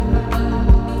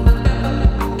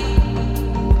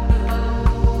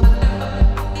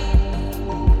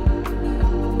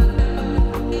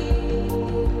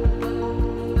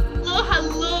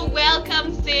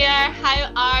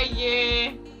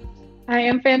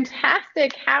am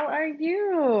fantastic. How are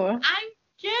you? I'm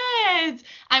good.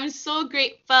 I'm so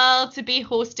grateful to be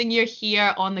hosting you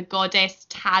here on the Goddess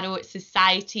Tarot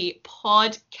Society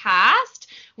podcast.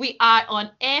 We are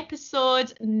on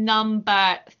episode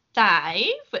number 5,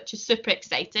 which is super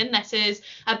exciting. This is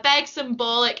a big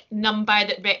symbolic number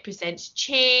that represents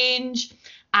change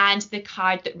and the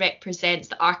card that represents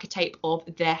the archetype of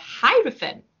the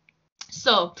Hierophant.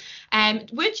 So,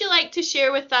 would you like to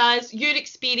share with us your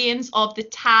experience of the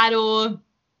tarot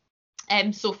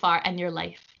so far in your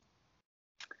life?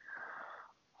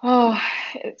 Oh,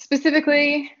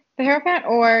 specifically the Hierophant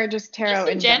or just tarot Just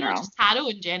in in general, general? just tarot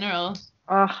in general.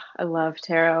 Oh, I love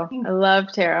tarot. I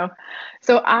love tarot.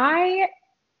 So I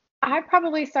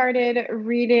probably started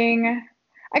reading.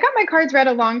 I got my cards read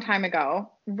a long time ago,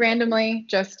 randomly,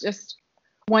 just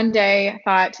one day. I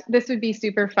thought this would be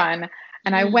super fun.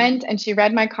 And I went and she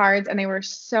read my cards and they were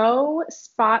so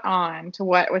spot on to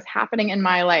what was happening in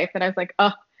my life that I was like,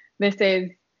 oh, this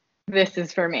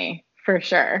is for me for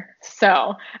sure.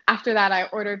 So after that, I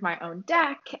ordered my own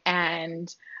deck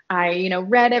and I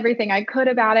read everything I could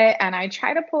about it. And I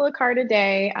try to pull a card a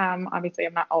day. Obviously,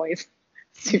 I'm not always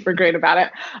super great about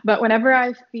it, but whenever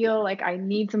I feel like I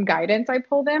need some guidance, I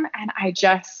pull them. And I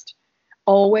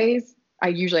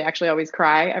usually actually always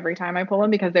cry every time I pull them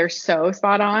because they're so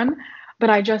spot on. But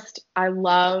I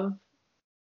love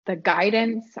the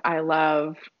guidance.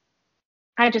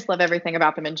 I just love everything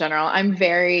about them in general. I'm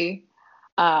very,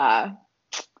 uh,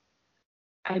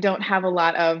 I don't have a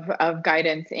lot of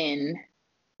guidance in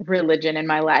religion in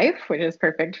my life, which is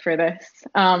perfect for this.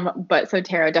 But so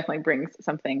tarot definitely brings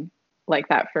something like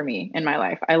that for me in my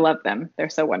life. I love them. They're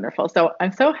so wonderful. So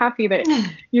I'm so happy that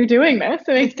you're doing this.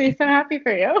 It makes me so happy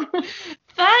for you.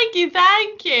 Thank you,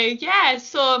 thank you. Yeah,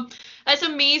 so it's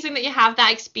amazing that you have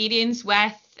that experience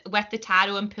with the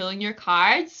tarot and pulling your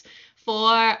cards. For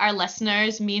our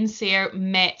listeners, me and Sarah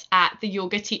met at the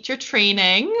yoga teacher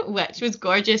training, which was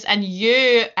gorgeous, and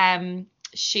you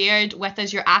shared with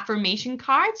us your affirmation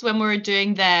cards when we were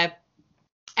doing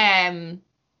um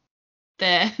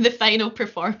the final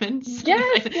performance,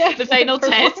 Yes, the final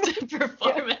test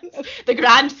performance, yes. the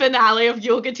grand finale of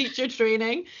yoga teacher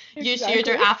training. You shared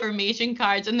your Exactly. affirmation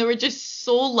cards and they were just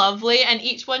so lovely and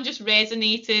each one just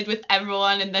resonated with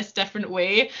everyone in this different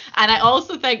way. And I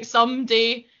also think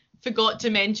somebody forgot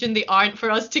to mention they aren't for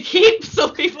us to keep, so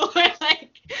people are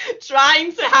like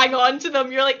trying to hang on to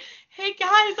them. You're like, hey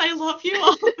guys, I love you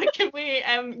all, but can we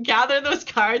gather those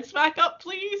cards back up,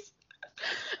 please?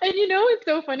 And it's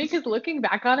so funny because looking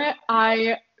back on it,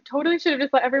 I totally should have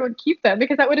just let everyone keep them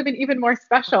because that would have been even more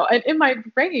special. And in my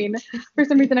brain, for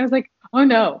some reason, I was like, oh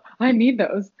no, I need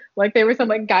those. Like they were some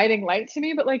like guiding light to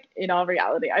me, but like in all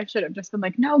reality, I should have just been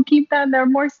like, no, keep them. They're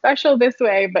more special this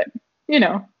way. But you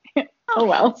know, oh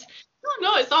well.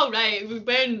 No, it's all right.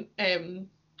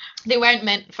 They weren't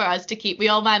meant for us to keep. We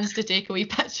all managed to take a wee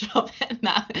picture of it, and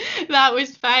that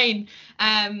was fine.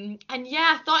 And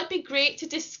yeah, I thought it'd be great to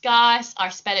discuss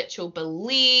our spiritual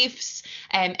beliefs,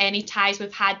 any ties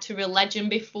we've had to religion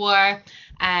before,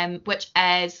 which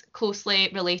is closely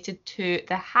related to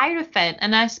the Hierophant.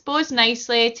 And I suppose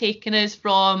nicely taking us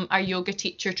from our yoga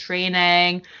teacher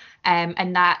training.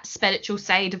 And that spiritual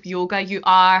side of yoga, you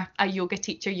are a yoga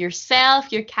teacher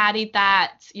yourself. You've carried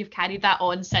that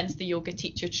on since the yoga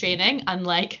teacher training,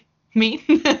 unlike me.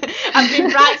 I've been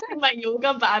practicing my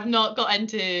yoga, but I've not got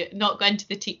into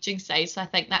the teaching side. So I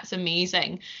think that's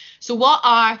amazing. So what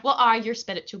are your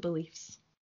spiritual beliefs?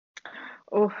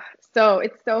 Oh,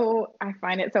 I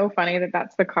find it so funny that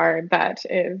that's the card that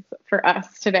is for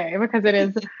us today because it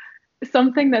is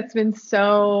something that's been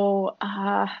so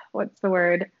what's the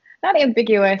word, not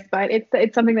ambiguous, but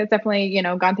it's something that's definitely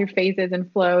gone through phases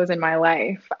and flows in my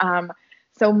life.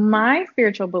 So my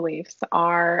spiritual beliefs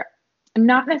are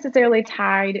not necessarily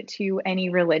tied to any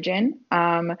religion.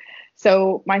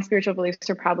 So my spiritual beliefs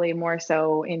are probably more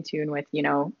so in tune with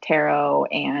tarot,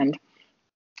 and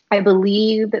I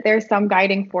believe that there's some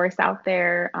guiding force out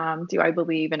there. Do I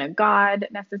believe in a God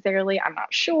necessarily? I'm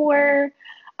not sure.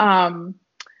 um,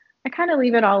 I kind of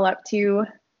leave it all up to,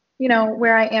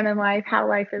 where I am in life, how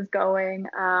life is going.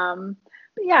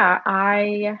 But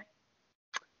yeah,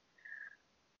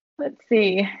 let's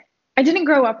see. I didn't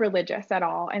grow up religious at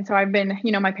all. And so I've been,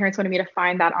 my parents wanted me to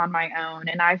find that on my own.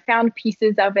 And I found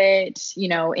pieces of it,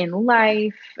 in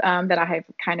life that I have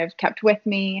kind of kept with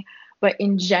me. But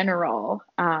in general,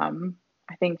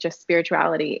 I think just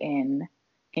spirituality in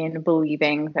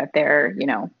believing that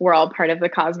we're all part of the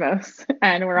cosmos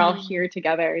and we're all here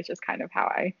together is just kind of how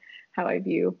I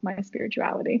view my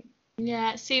spirituality.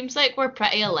 Yeah, it seems like we're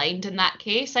pretty aligned in that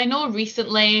case. I know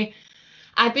recently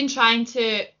I've been trying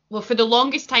to well, for the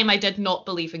longest time, I did not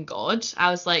believe in God. I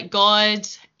was like, God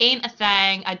ain't a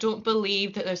thing. I don't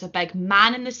believe that there's a big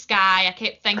man in the sky. I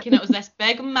kept thinking it was this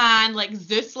big man, like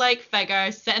Zeus-like figure,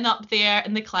 sitting up there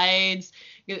in the clouds,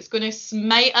 that's going to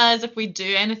smite us if we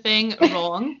do anything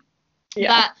wrong.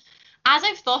 Yeah. But as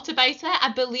I've thought about it,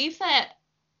 I believe that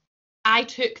I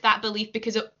took that belief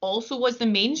because it also was the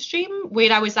mainstream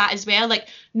where I was at as well. Like,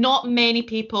 not many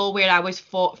people where I was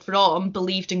from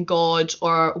believed in God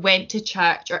or went to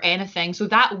church or anything. So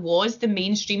that was the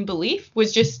mainstream belief,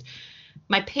 was just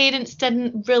my parents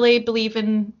didn't really believe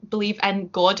in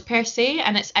God per se.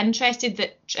 And it's interesting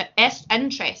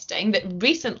that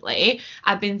recently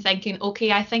I've been thinking,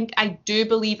 okay, I think I do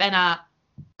believe in a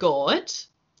God,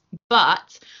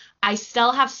 but I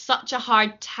still have such a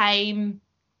hard time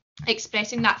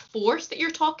expressing that force that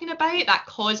you're talking about, that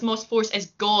cosmos force,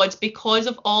 as God, because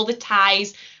of all the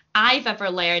ties I've ever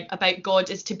learned about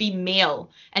God is to be male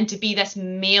and to be this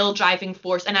male driving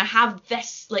force. And I have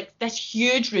this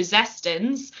huge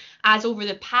resistance as over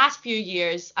the past few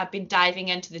years I've been diving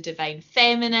into the divine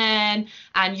feminine,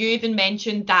 and you even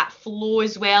mentioned that flow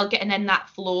as well, getting in that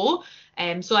flow.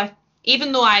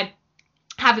 Even though I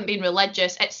haven't been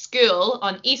religious, at school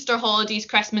on Easter holidays,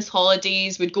 Christmas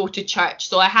holidays, would go to church.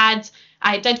 So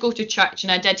I did go to church,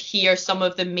 and I did hear some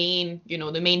of the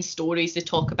main stories they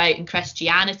talk about in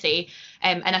Christianity.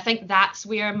 And I think that's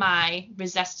where my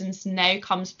resistance now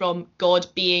comes from, God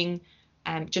being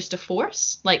just a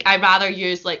force. Like, I rather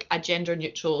use like a gender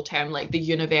neutral term like the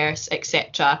universe,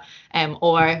 etc.,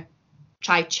 or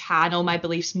try channel my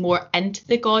beliefs more into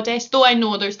the goddess, though I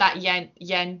know there's that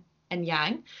yin and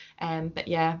yang. But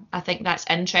yeah, I think that's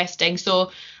interesting.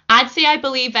 So I'd say I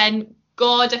believe in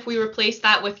God. If we replace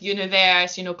that with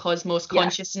universe, cosmos,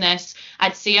 consciousness,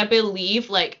 I'd say I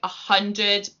believe like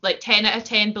 100, like 10 out of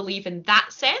 10 believe in that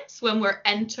sense when we're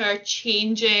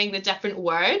interchanging the different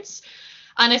words.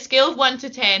 On a scale of 1 to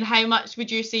 10, how much would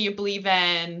you say you believe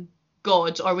in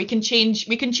God? Or we can change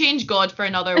God for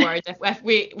another word if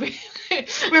we're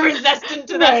resistant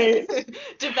to Right. this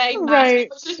divine masculine.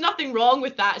 Right. There's nothing wrong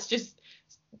with that. It's just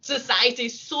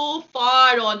society's so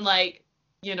far on the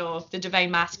divine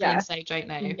masculine side right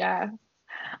now. Yeah.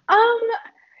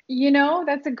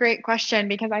 That's a great question,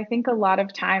 because I think a lot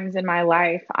of times in my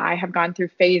life I have gone through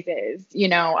phases,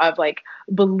 of like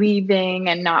believing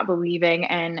and not believing,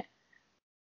 and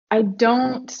I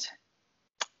don't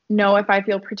know if I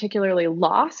feel particularly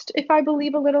lost if I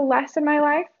believe a little less in my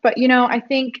life. But I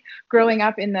think growing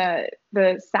up in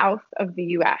the south of the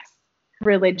US,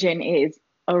 religion is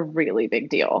a really big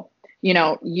deal.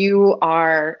 So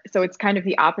it's kind of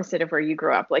the opposite of where you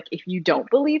grew up. Like, if you don't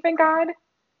believe in God,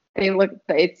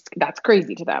 that's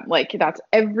crazy to them. Like,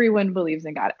 everyone believes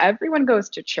in God. Everyone goes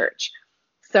to church.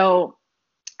 So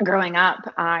growing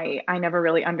up, I never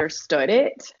really understood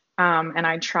it. And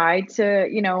I tried to,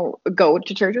 go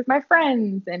to church with my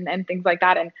friends and things like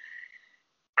that. And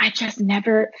I just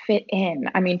never fit in.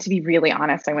 I mean, to be really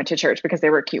honest, I went to church because they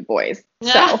were cute boys.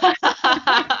 So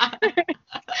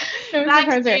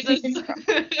Thanks, Jesus.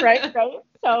 Right.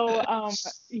 So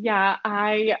yeah,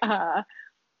 I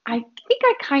think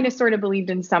I kind of sort of believed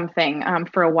in something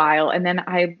for a while, and then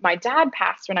my dad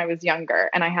passed when I was younger,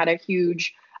 and I had a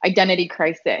huge identity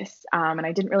crisis, and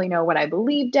I didn't really know what I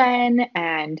believed in,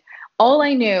 and all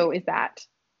I knew is that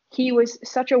he was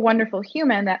such a wonderful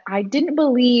human that I didn't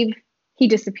believe he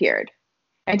disappeared.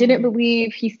 I didn't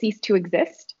believe he ceased to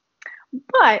exist,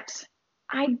 but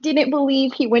I didn't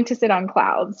believe he went to sit on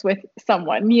clouds with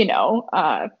someone, in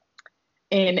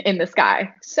the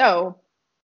sky. So,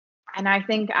 and I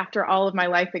think after all of my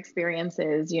life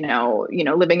experiences,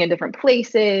 living in different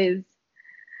places,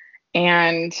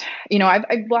 and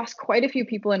I've lost quite a few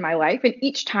people in my life, and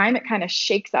each time it kind of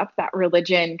shakes up that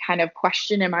religion kind of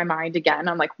question in my mind again.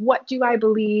 I'm like, what do I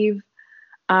believe?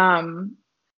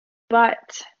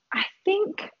 But I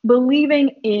think believing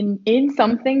in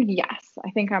something, yes.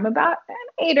 I think I'm about an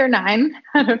 8 or 9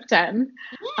 out of 10.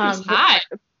 Hi.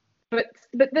 But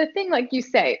the thing, like you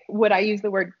say, would I use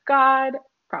the word God?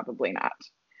 Probably not.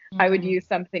 I would use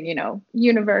something,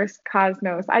 universe,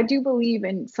 cosmos. I do believe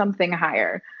in something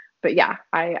higher. But yeah,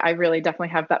 I really definitely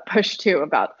have that push too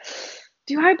about,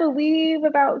 do I believe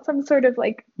about some sort of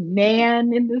like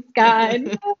man in the sky?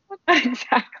 No,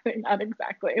 not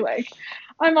exactly. Like,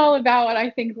 I'm all about what I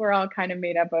think we're all kind of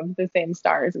made up of the same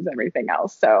stars as everything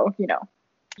else. So,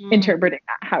 interpreting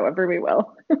that however we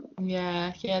will.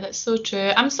 Yeah, that's so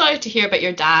true. I'm sorry to hear about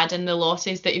your dad and the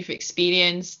losses that you've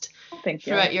experienced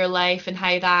throughout your life, and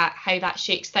how that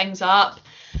shakes things up.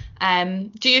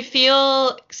 Do you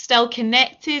feel still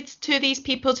connected to these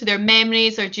people, to their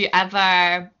memories, or do you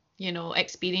ever,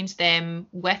 experienced them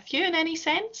with you in any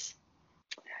sense?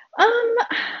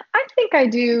 I think I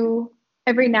do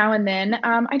every now and then.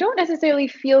 I don't necessarily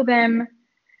feel them,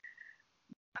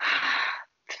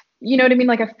 you know what I mean,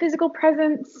 like a physical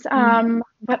presence.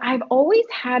 But I've always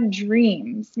had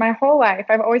dreams my whole life.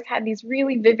 I've always had these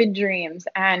really vivid dreams.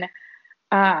 And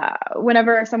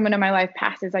whenever someone in my life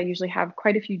passes, I usually have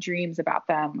quite a few dreams about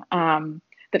them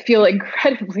that feel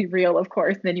incredibly real, of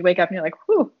course. And then you wake up and you're like,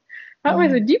 whew, that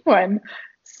was a deep one.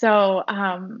 So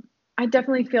I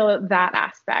definitely feel that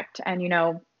aspect.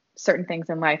 And, certain things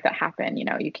in life that happen,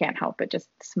 you can't help but just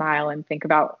smile and think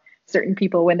about certain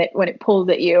people when it pulls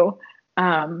at you.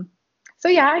 So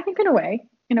yeah, I think in a way,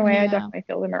 I Yeah. definitely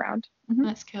feel them around.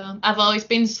 That's cool. I've always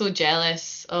been so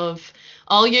jealous of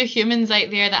all you humans out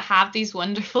there that have these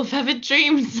wonderful, vivid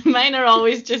dreams. Mine are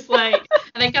always just like,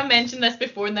 I think I mentioned this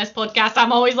before in this podcast,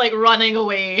 I'm always like running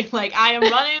away. Like, I am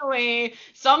running away.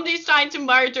 Somebody's trying to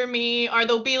murder me, or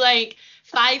they'll be like,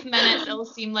 5 minutes, it'll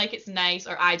seem like it's nice,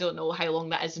 or I don't know how long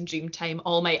that is in dream time.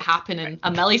 All might happen in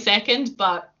a millisecond,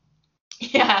 but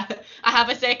yeah, I have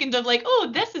a second of like, oh,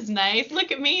 this is nice.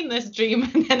 Look at me in this dream.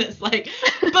 And then it's like,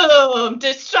 boom,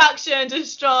 destruction,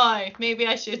 destroy. Maybe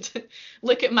I should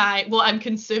look at what I'm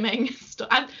consuming.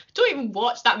 I don't even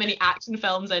watch that many action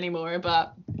films anymore,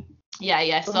 but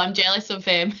yeah. So I'm jealous of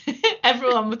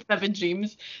everyone with vivid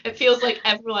dreams. It feels like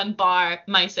everyone bar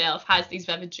myself has these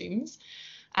vivid dreams.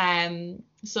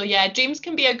 So yeah, dreams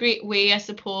can be a great way, I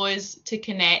suppose, to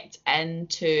connect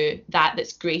into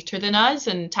that's greater than us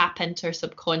and tap into our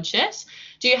subconscious.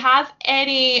 Do you have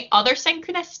any other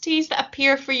synchronicities that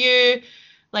appear for you?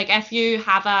 Like if you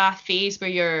have a phase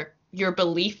where your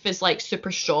belief is like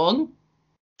super strong,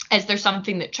 is there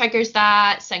something that triggers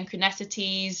that,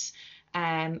 synchronicities?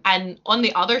 And on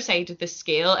the other side of the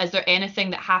scale, is there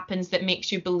anything that happens that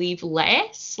makes you believe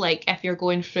less? Like if you're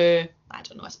going through, I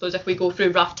don't know, I suppose if we go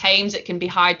through rough times, it can be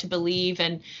hard to believe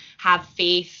and have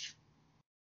faith,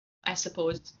 I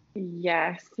suppose.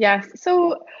 Yes.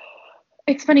 So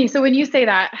it's funny. So when you say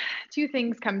that, two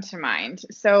things come to mind.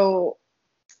 So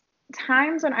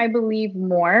times when I believe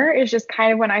more is just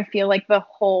kind of when I feel like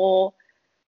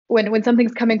when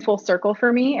something's coming full circle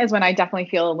for me is when I definitely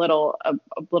feel a little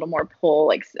more pull,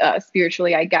 like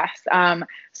spiritually, I guess.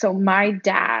 So my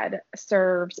dad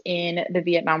served in the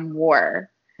Vietnam War.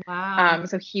 Wow.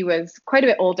 So he was quite a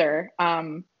bit older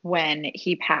when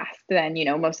he passed than,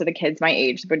 most of the kids my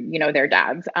age, but, their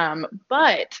dads.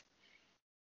 But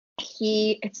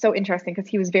it's so interesting because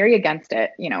he was very against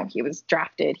it. He was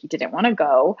drafted. He didn't want to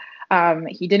go.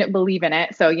 He didn't believe in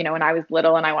it. So, when I was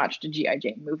little and I watched a G.I.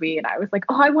 Jane movie and I was like,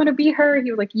 oh, I want to be her. He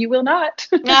was like, you will not.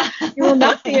 You will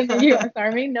not be in the U.S.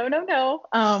 Army. No.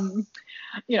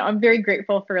 I'm very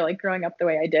grateful for like growing up the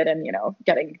way I did and,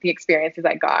 getting the experiences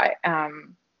I got.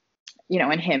 And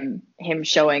him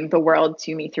showing the world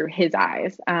to me through his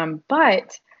eyes.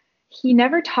 But he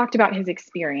never talked about his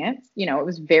experience. It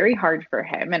was very hard for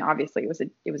him. And obviously it was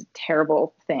a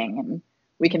terrible thing. And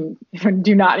we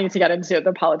do not need to get into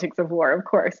the politics of war, of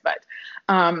course, but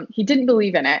he didn't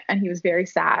believe in it and he was very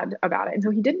sad about it. And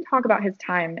so he didn't talk about his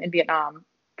time in Vietnam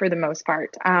for the most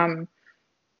part.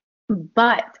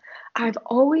 But I've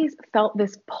always felt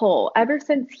this pull ever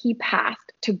since he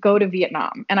passed to go to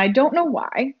Vietnam. And I don't know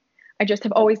why. I just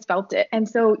have always felt it. And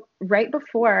so right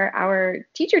before our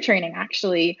teacher training,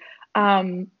 actually,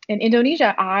 in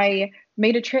Indonesia, I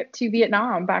made a trip to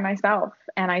Vietnam by myself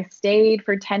and I stayed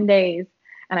for 10 days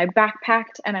and I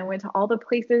backpacked and I went to all the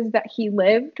places that he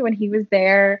lived when he was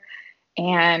there.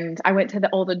 And I went to the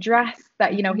old address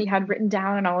that, he had written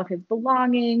down and all of his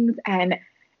belongings. And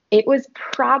it was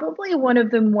probably one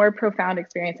of the more profound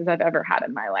experiences I've ever had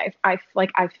in my life. I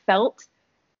felt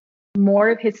more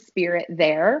of his spirit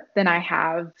there than I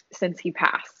have since he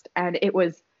passed. And it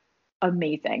was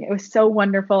amazing. It was so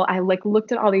wonderful. I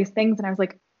looked at all these things and I was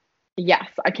like, yes,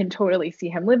 I can totally see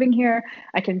him living here.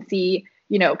 I can see,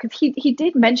 because he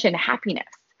did mention happiness,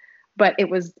 but it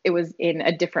was in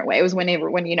a different way. It was when he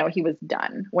was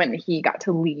done, when he got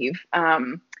to leave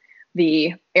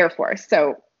the Air Force.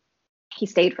 So he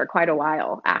stayed for quite a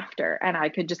while after, and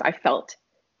I felt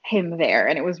him there,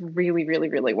 and it was really, really,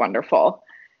 really wonderful.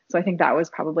 So I think that was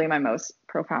probably my most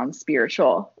profound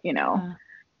spiritual,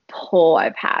 pull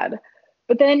I've had.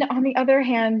 But then on the other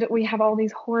hand, we have all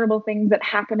these horrible things that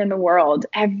happen in the world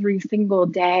every single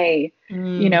day,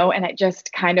 and it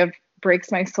just kind of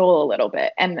breaks my soul a little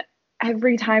bit. And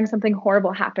every time something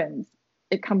horrible happens,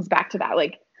 it comes back to that,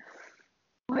 like,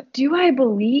 what do I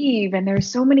believe? And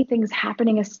there's so many things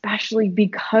happening, especially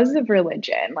because of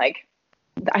religion. Like,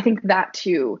 I think that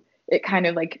too, it kind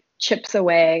of like chips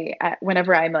away at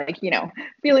whenever I'm like,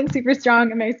 feeling super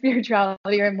strong in my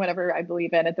spirituality or in whatever I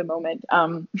believe in at the moment.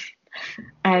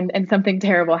 And something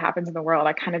terrible happens in the world.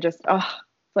 I kind of just, it's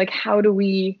like, how do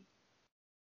we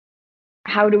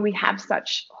have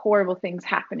such horrible things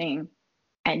happening,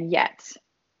 and yet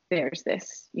there's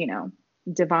this,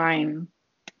 divine,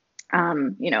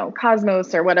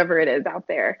 cosmos or whatever it is out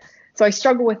there. So I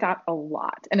struggle with that a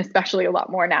lot, and especially a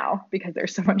lot more now because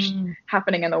there's so much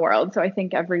happening in the world. So I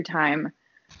think every time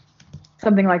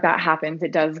something like that happens,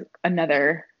 it does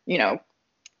another,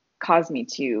 causes me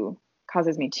to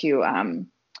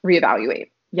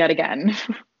reevaluate yet again.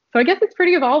 So I guess it's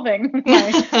pretty evolving.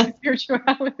 My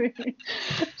spirituality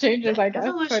changes, I guess.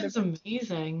 Evolution's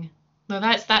amazing. No,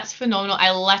 that's phenomenal.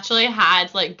 I literally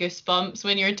had like goosebumps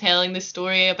when you were telling the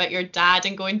story about your dad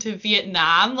and going to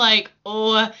Vietnam. Like,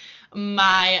 oh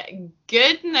my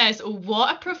goodness,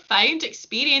 what a profound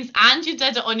experience. And you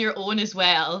did it on your own as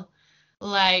well.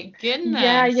 Like,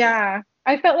 goodness. Yeah.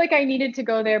 I felt like I needed to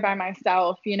go there by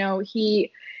myself.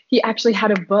 He actually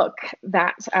had a book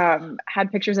that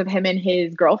had pictures of him and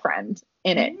his girlfriend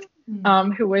in it,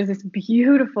 who was this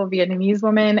beautiful Vietnamese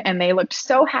woman, and they looked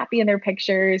so happy in their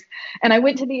pictures. And I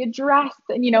went to the address,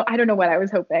 and I don't know what I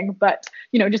was hoping, but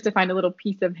just to find a little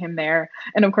piece of him there.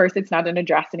 And of course, it's not an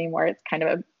address anymore; it's kind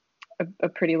of a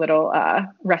pretty little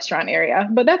restaurant area,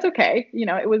 but that's okay.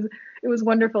 It was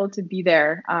wonderful to be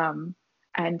there,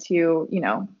 and to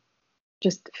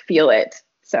just feel it.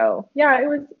 So yeah,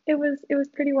 it was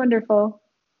pretty wonderful.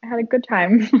 I had a good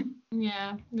time.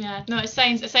 Yeah. No, it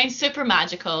sounds super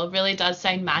magical. It really does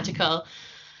sound magical.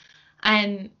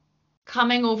 And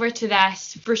coming over to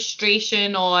this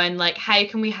frustration on like, how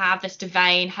can we have this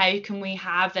divine? How can we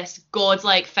have this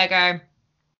godlike figure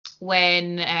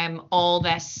when all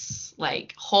this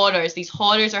like these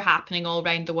horrors are happening all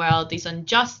around the world, these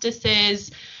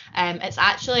injustices? It's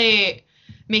actually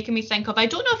making me think of, I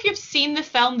don't know if you've seen the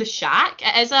film The Shack.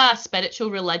 It is a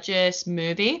spiritual religious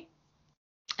movie.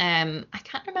 I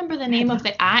can't remember the name of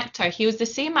the actor. He was the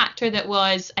same actor that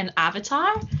was in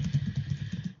Avatar.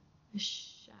 The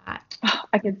Shack. Oh,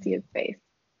 I can see his face.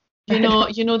 You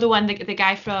know the one, the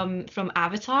guy from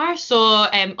Avatar. So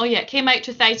it came out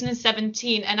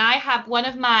 2017, and I have one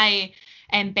of my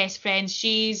best friends.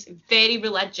 She's very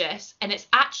religious, and it's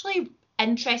actually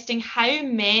interesting how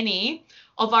many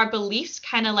of our beliefs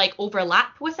kind of like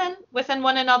overlap within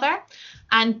one another.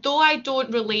 And though I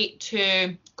don't relate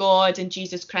to God and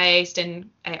Jesus Christ and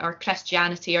or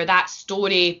Christianity or that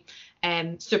story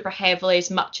super heavily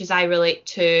as much as I relate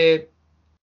to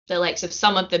the likes of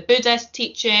some of the Buddhist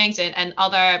teachings and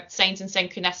other signs and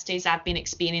synchronicities I've been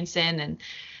experiencing and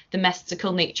the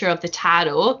mystical nature of the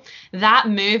tarot, that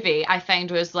movie I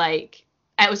found was like,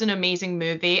 it was an amazing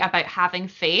movie about having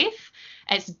faith.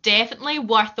 It's definitely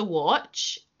worth a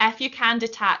watch if you can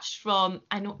detach from,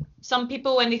 I know some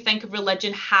people when they think of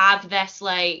religion have this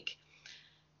like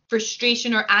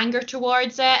frustration or anger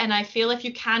towards it, and I feel if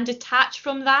you can detach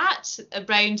from that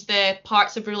around the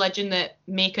parts of religion that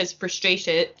make us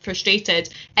frustrated,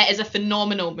 it is a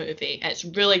phenomenal movie. It's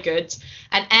really good,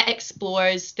 and it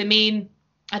explores the main,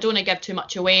 I don't want to give too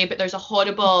much away, but there's a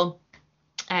horrible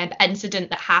incident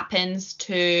that happens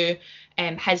to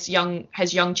his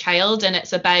young child, and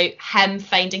it's about him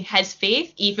finding his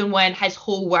faith even when his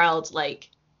whole world like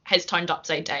has turned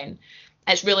upside down.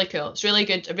 It's really cool. It's really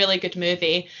good, a really good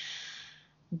movie.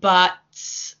 But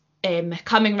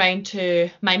coming round to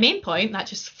my main point, that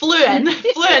just flew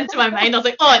into my mind. I was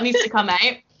like, oh, it needs to come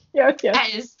out. Yes.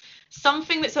 It is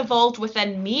something that's evolved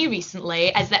within me recently,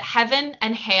 is that heaven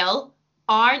and hell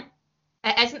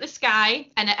it isn't the sky,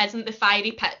 and it isn't the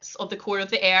fiery pits of the core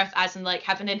of the earth, as in like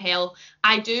heaven and hell.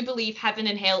 I do believe heaven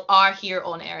and hell are here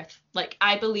on earth. Like,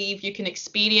 I believe you can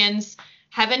experience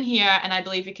heaven here, and I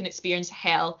believe you can experience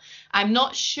hell. I'm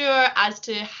not sure as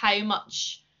to how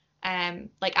much,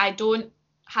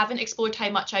 haven't explored how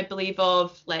much I believe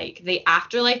of like the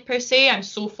afterlife per se. I'm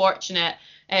so fortunate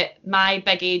at my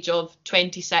big age of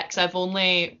 26, I've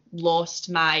only lost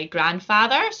my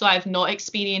grandfather, so I've not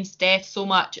experienced death so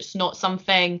much. It's not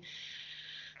something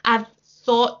I've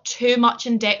thought too much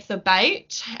in depth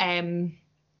about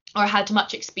or had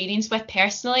much experience with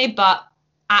personally, but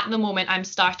at the moment I'm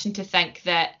starting to think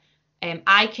that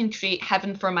I can create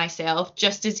heaven for myself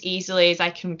just as easily as I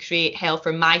can create hell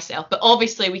for myself. But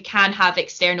obviously we can have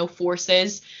external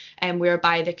forces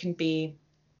whereby there can be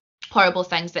horrible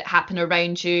things that happen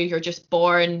around you. You're just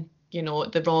born,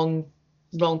 the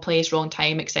wrong place, wrong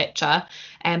time, etc.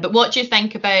 But what do you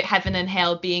think about heaven and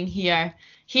hell being here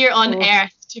on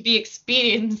earth to be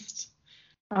experienced?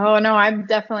 Oh no, I'm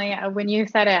definitely, when you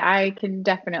said it, I can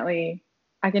definitely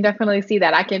I can definitely see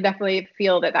that. I can definitely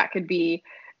feel that that could be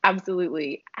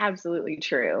absolutely, absolutely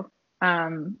true.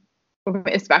 Um,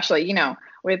 especially,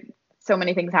 with so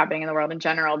many things happening in the world in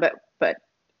general, but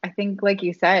I think like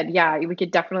you said, yeah, we could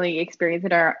definitely experience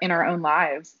it in our own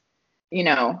lives, you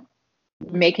know,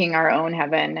 making our own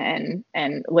heaven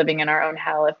and living in our own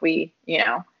hell if we,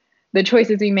 the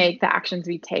choices we make, the actions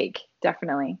we take,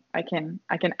 definitely. I can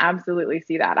absolutely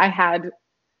see that. I had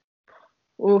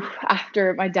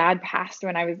after my dad passed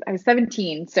when I was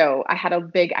 17, so I had a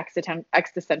big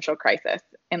existential crisis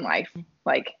in life.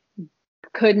 Like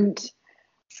couldn't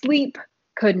sleep,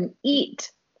 couldn't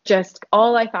eat. Just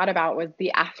all I thought about was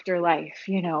the afterlife,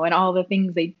 and all the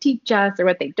things they teach us or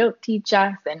what they don't teach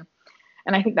us.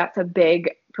 And I think that's a big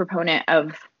proponent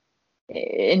of,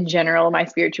 in general, my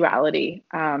spirituality.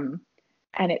 And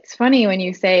it's funny when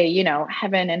you say,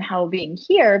 heaven and hell being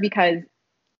here, because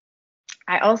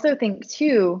I also think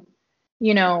too,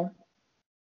 you know,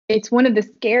 it's one of the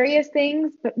scariest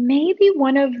things, but maybe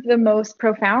one of the most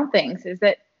profound things is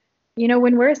that,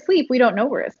 when we're asleep, we don't know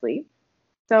we're asleep.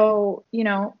 So,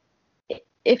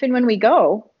 if and when we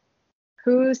go,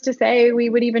 who's to say we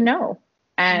would even know?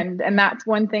 And that's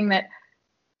one thing that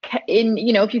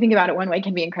if you think about it one way,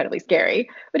 can be incredibly scary.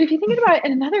 But if you think about it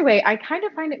in another way, I kind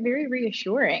of find it very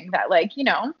reassuring that, like,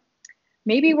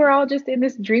 maybe we're all just in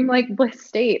this dreamlike bliss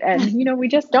state and, we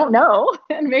just don't know.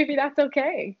 And maybe that's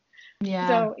okay. Yeah.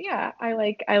 So yeah, I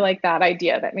like that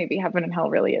idea that maybe heaven and hell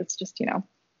really is just,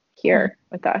 here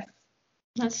with us.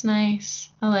 That's nice.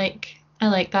 I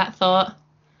like that thought.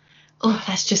 Oh,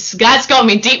 that's got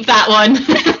me deep, that one.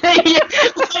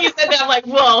 Like you said that, I'm like,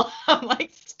 whoa, I'm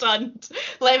like stunned.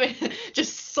 Let me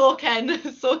just soak in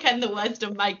the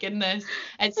wisdom. My goodness,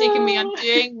 it's taken me. I'm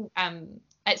doing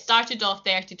It started off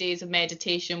 30 days of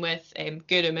meditation with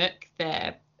Gurumukh,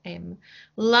 the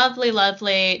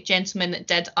lovely gentleman that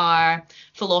did our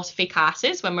philosophy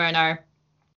classes when we're in our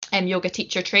yoga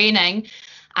teacher training.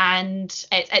 And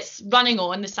it's running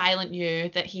on the Silent You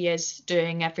that he is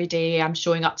doing every day. I'm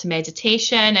showing up to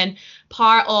meditation, and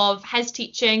part of his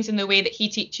teachings and the way that he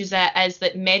teaches it is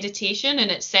that meditation in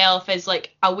itself is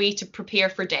like a way to prepare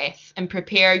for death and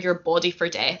prepare your body for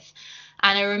death.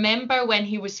 And I remember when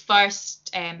he was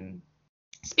first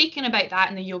speaking about that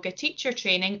in the yoga teacher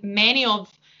training, many of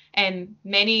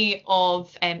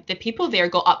the people there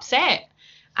got upset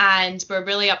and were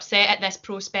really upset at this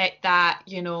prospect that,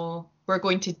 we're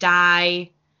going to die,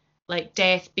 like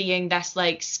death being this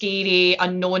like scary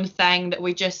unknown thing that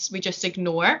we just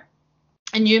ignore.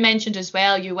 And you mentioned as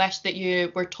well, you wish that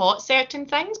you were taught certain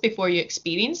things before you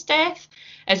experienced death.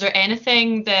 Is there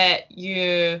anything that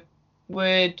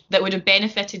would have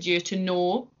benefited you to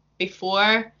know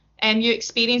before you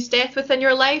experience death within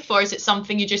your life? Or is it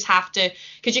something you just have to,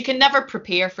 because you can never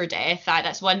prepare for death.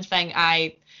 That's one thing.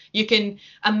 You can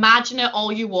imagine it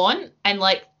all you want, and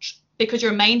like, because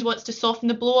your mind wants to soften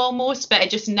the blow almost, but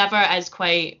it just never is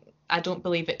quite. I don't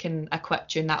believe it can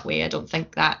equip you in that way. I don't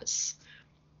think that's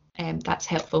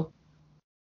helpful.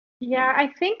 Yeah,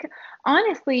 I think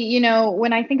honestly,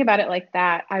 when I think about it like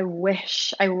that, I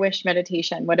wish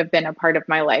meditation would have been a part of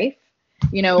my life,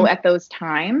 at those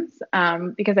times,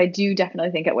 because I do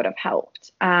definitely think it would have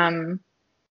helped.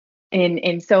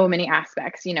 In so many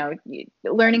aspects,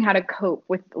 learning how to cope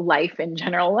with life in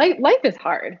general. Life is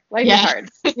hard. Life is hard.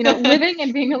 Living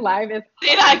and being alive is hard.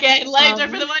 Say that again, louder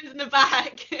for the ones in the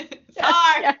back. It's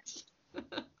hard. Yes.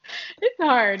 It's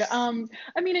hard. I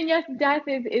mean, and yes, death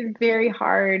is very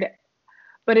hard,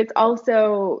 but it's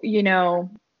also,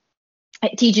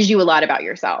 it teaches you a lot about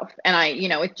yourself. And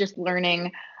it's just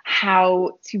learning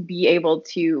how to be able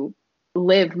to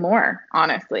live more,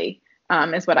 honestly.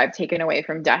 Is what I've taken away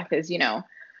from death is, we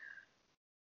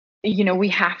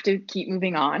have to keep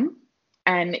moving on.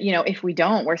 And, if we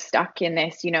don't, we're stuck in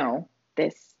this,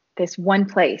 this one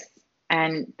place.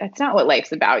 And that's not what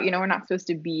life's about. We're not supposed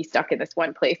to be stuck in this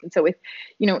one place. And so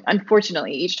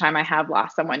unfortunately, each time I have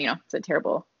lost someone, it's a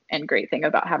terrible and great thing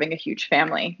about having a huge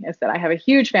family is that I have a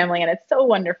huge family and it's so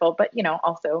wonderful, but,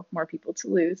 also more people to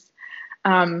lose.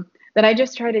 That I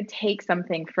just try to take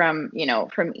something from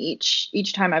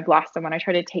each time I've lost someone. I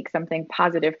try to take something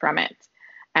positive from it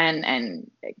and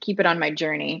keep it on my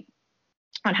journey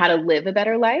on how to live a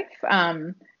better life.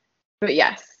 But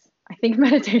yes, I think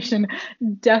meditation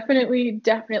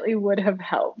definitely would have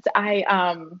helped.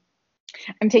 I'm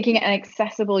taking an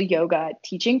accessible yoga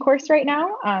teaching course right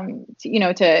now,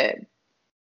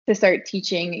 to start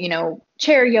teaching,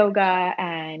 chair yoga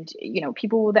and,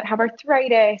 people that have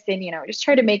arthritis and, just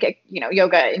try to make it,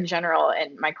 yoga in general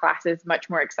and my classes much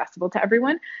more accessible to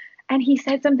everyone. And he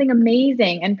said something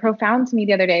amazing and profound to me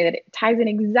the other day that it ties in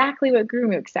exactly what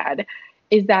Gurumukh said,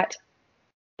 is that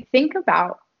think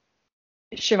about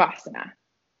Shavasana.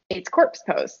 It's corpse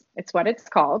pose. It's what it's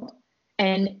called.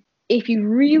 And if you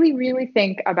really, really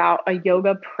think about a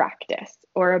yoga practice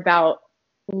or about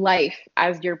life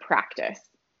as your practice.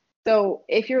 So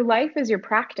if your life is your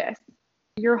practice,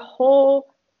 your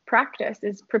whole practice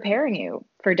is preparing you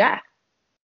for death.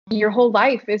 Your whole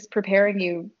life is preparing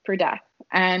you for death.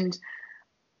 And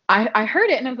I heard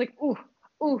it and I was like,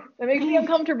 ooh, that makes me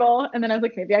uncomfortable. And then I was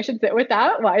like, maybe I should sit with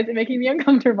that. Why is it making me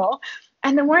uncomfortable?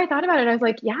 And the more I thought about it, I was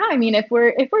like, yeah, I mean, if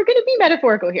we're going to be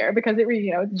metaphorical here, because it's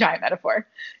a giant metaphor,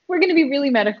 we're going to be really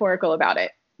metaphorical about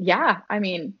it. Yeah, I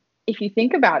mean, if you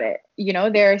think about it,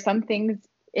 there are some things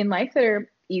in life that are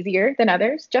easier than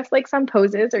others, just like some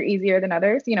poses are easier than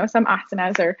others. Some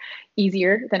asanas are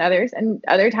easier than others, and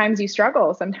other times you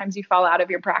struggle. Sometimes you fall out of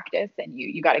your practice and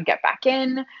you got to get back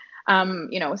in.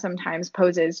 Sometimes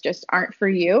poses just aren't for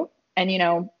you,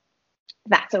 and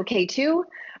that's okay too.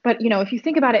 But if you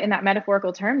think about it in that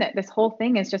metaphorical term, that this whole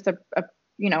thing is just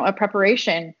a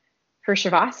preparation for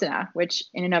Shavasana, which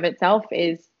in and of itself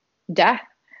is death.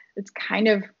 It's kind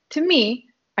of, to me,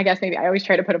 I guess maybe I always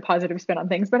try to put a positive spin on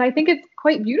things, but I think it's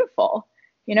quite beautiful.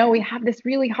 We have this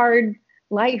really hard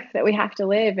life that we have to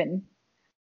live, and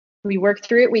we work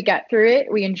through it, we get through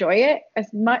it, we enjoy it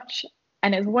as much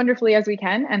and as wonderfully as we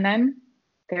can. And then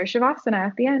there's Shavasana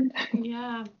at the end.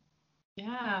 Yeah.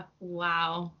 Yeah.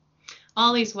 Wow.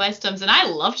 All these wisdoms, and I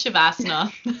love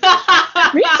Shavasana.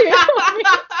 Me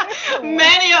too.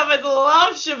 Many of us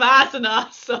love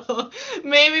Shavasana, so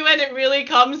maybe when it really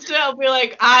comes to it, I'll be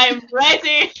like, I'm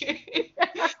ready.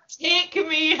 Take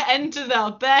me into the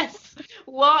abyss.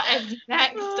 What is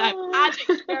next? I've had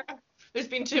it here. There's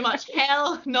been too much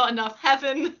hell, not enough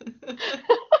heaven.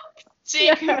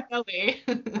 Take me away.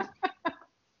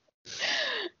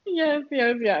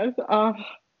 Yes. Oh.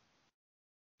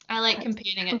 I like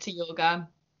comparing it to yoga.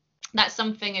 That's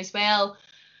something as well.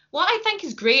 What I think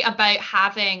is great about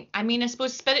having, I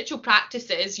suppose spiritual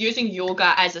practices, using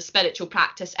yoga as a spiritual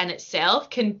practice in itself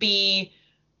can be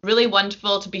really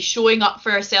wonderful, to be showing up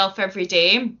for yourself every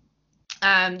day.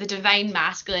 The divine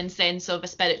masculine sense of a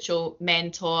spiritual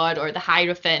mentor or the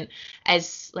Hierophant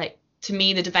is, like, to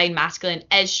me, the divine masculine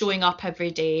is showing up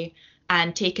every day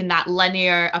and taking that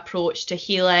linear approach to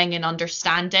healing and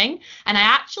understanding. And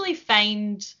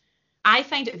I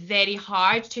find it very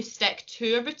hard to stick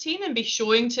to a routine and be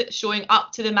showing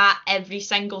up to the mat every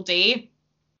single day.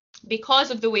 Because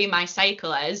of the way my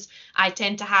cycle is, I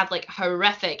tend to have like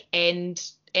horrific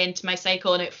end to my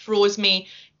cycle, and it throws me,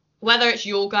 whether it's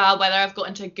yoga, whether I've got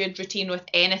into a good routine with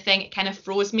anything, it kind of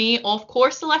throws me off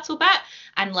course a little bit.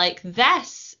 And like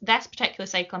this particular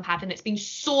cycle I'm having, it's been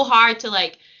so hard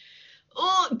to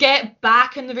get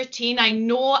back in the routine. I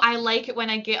know I like it when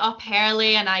I get up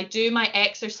early and I do my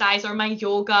exercise or my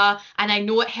yoga, and I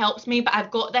know it helps me, but I've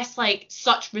got this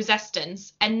such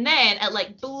resistance, and then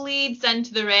it bleeds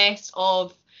into the rest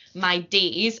of my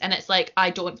days, and it's like I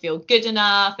don't feel good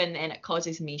enough, and then it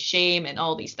causes me shame and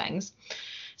all these things.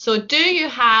 So do you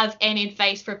have any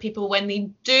advice for people when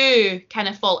they do kind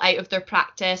of fall out of their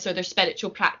practice or their spiritual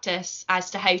practice,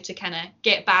 as to how to kind of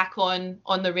get back on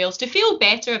the rails to feel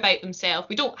better about themselves?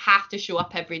 We don't have to show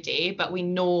up every day, but we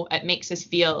know it makes us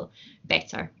feel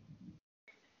better.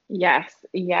 Yes.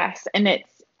 And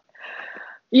it's,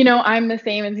 I'm the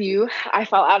same as you. I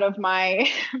fall out of my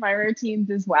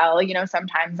routines as well.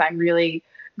 Sometimes I'm really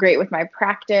great with my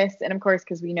practice. And of course,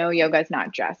 because we know yoga is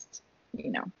not just,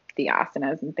 the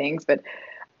asanas and things, but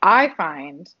I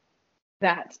find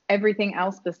that everything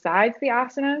else besides the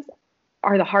asanas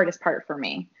are the hardest part for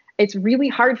me. It's really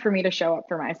hard for me to show up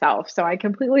for myself. So I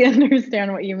completely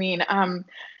understand what you mean.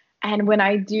 And when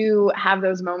I do have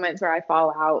those moments where I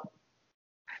fall out,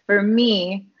 for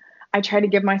me, I try to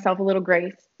give myself a little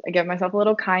grace. I give myself a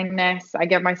little kindness. I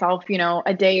give myself,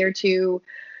 a day or two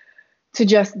to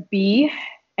just be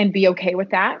and be okay with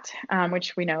that,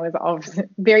 which we know is always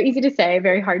very easy to say,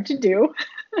 very hard to do.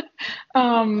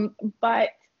 But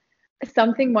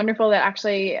something wonderful that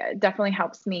actually definitely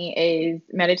helps me is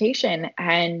meditation.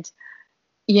 And,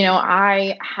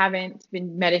 I haven't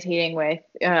been meditating with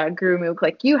Guru Mook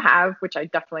like you have, which I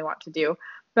definitely want to do.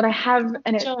 But I have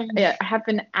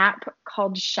an app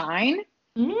called Shine.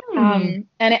 And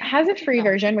it has a free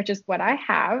version, which is what I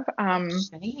have.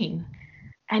 Shine.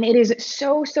 And it is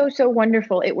so, so, so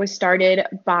wonderful. It was started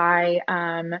by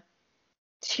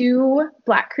two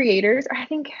Black creators. I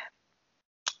think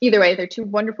either way, they're two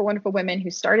wonderful, wonderful women who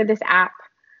started this app.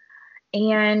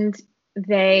 And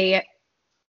their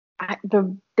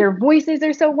voices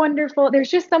are so wonderful.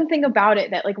 There's just something about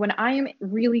it that when I am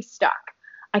really stuck,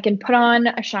 I can put on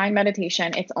a Shine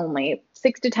meditation. It's only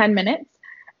 6 to 10 minutes.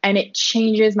 and it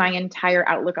changes my entire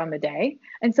outlook on the day.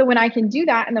 And so when I can do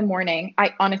that in the morning,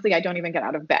 I don't even get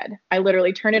out of bed. I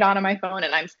literally turn it on my phone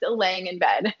and I'm still laying in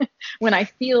bed when I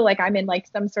feel like I'm in like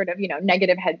some sort of,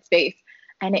 negative headspace.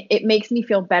 And it makes me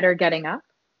feel better getting up.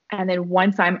 And then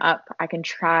once I'm up, I can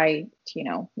try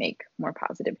to, make more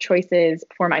positive choices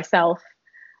for myself.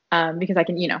 Because I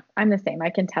can, I'm the same.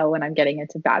 I can tell when I'm getting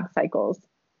into bad cycles.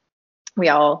 We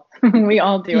all do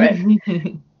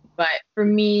it. But for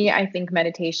me, I think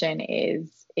meditation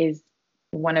is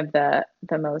one of the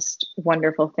most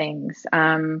wonderful things.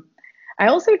 I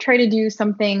also try to do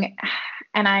something,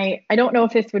 and I don't know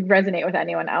if this would resonate with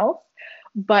anyone else,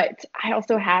 but I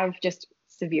also have just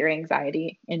severe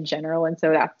anxiety in general, and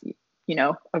so that's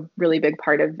a really big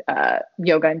part of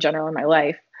yoga in general in my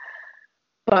life.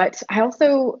 But I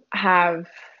also have,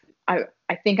 I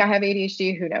think I have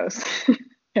ADHD. Who knows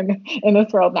in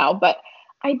this world now? But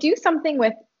I do something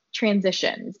with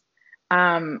transitions.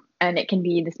 And it can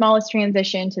be the smallest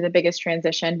transition to the biggest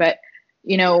transition. But,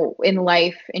 in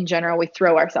life in general, we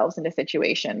throw ourselves into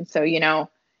situations. So,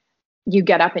 you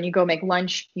get up and you go make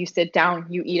lunch, you sit down,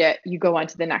 you eat it, you go on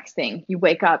to the next thing. You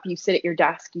wake up, you sit at your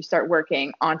desk, you start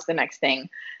working on to the next thing.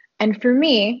 And for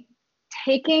me,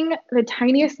 taking the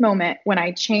tiniest moment when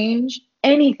I change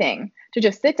anything to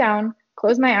just sit down,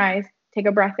 close my eyes, take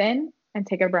a breath in and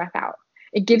take a breath out.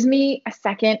 It gives me a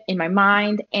second in my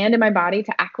mind and in my body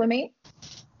to acclimate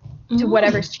to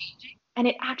whatever's changing. And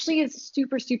it actually is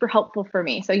super, super helpful for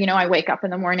me. So, I wake up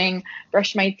in the morning,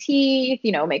 brush my teeth,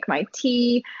 make my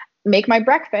tea, make my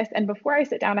breakfast. And before I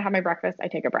sit down to have my breakfast, I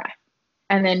take a breath.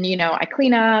 And then, I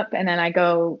clean up and then I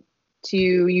go to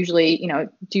usually,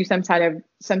 do some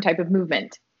type of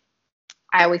movement.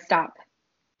 I always stop,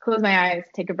 close my eyes,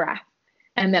 take a breath,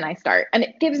 and then I start. And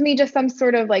it gives me just some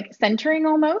sort of like centering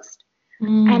almost.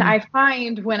 And I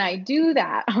find when I do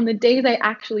that, on the days I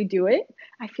actually do it,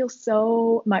 I feel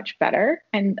so much better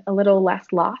and a little less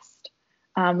lost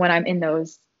when I'm in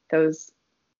those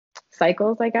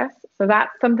cycles, I guess. So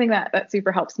that's something that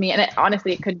super helps me. And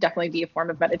it could definitely be a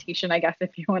form of meditation, I guess,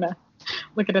 if you want to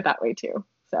look at it that way too.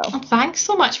 So thanks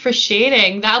so much for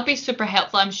sharing. That'll be super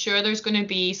helpful. I'm sure there's going to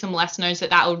be some listeners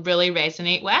that will really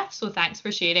resonate with. So thanks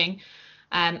for sharing.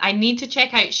 I need to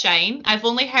check out Shine. I've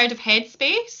only heard of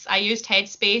Headspace. I used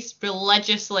Headspace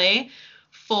religiously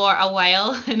for a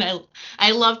while, and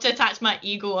I love to attach my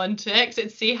ego onto it because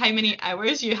it'd say how many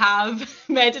hours you have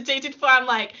meditated for. I'm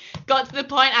like, got to the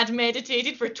point I'd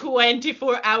meditated for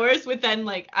 24 hours within,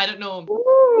 like, I don't know.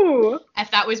 Ooh.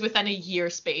 If that was within a year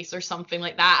space or something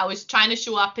like that. I was trying to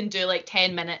show up and do like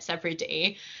 10 minutes every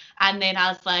day. And then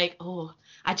I was like, oh,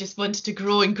 I just wanted to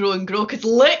grow and grow and grow because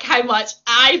look how much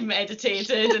I've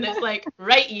meditated. And it's like,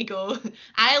 right, ego,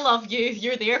 I love you.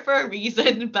 You're there for a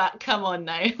reason, but come on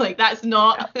now. Like, that's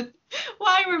not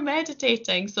why we're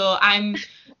meditating. So I'm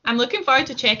looking forward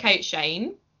to check out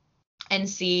Shine and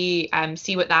see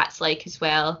what that's like as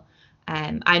well.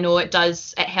 I know it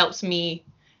helps me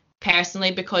personally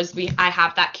because I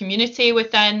have that community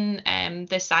within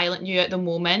the Silent You at the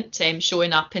moment.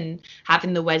 Showing up and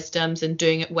having the wisdoms and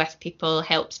doing it with people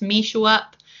helps me show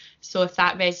up. So if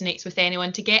that resonates with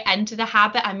anyone, to get into the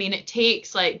habit, I mean, it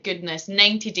takes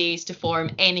 90 days to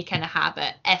form any kind of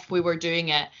habit if we were doing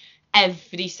it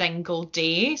every single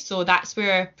day. So that's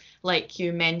where, like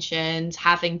you mentioned,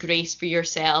 having grace for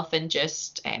yourself and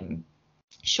just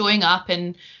showing up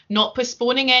and not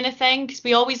postponing anything, because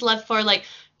we always live for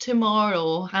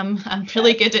tomorrow. I'm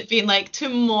really good at being like,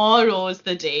 tomorrow's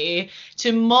the day.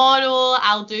 Tomorrow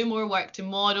I'll do more work.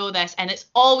 Tomorrow this, and it's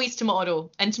always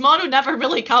tomorrow. And tomorrow never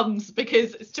really comes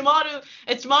because it's tomorrow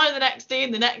the next day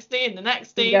and the next day and the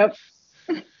next day. Yep.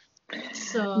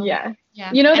 So yeah.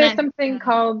 There's something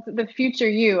called the future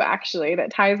you, actually,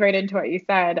 that ties right into what you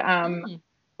said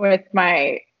with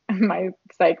my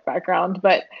psych background.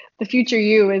 But the future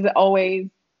you is always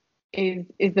is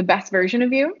the best version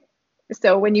of you.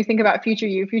 So when you think about future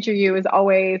you is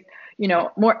always,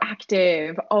 more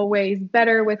active, always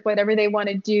better with whatever they want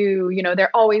to do.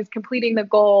 They're always completing the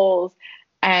goals.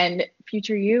 And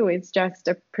future you is just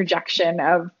a projection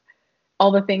of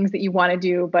all the things that you want to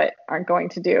do but aren't going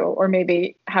to do, or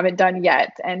maybe haven't done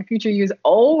yet. And future you is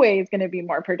always going to be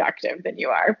more productive than you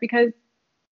are because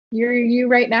you're you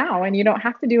right now, and you don't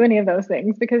have to do any of those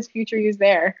things because future you's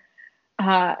there.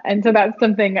 And so that's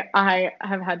something I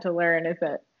have had to learn, is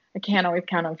that I can't always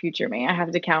count on future me. I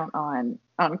have to count on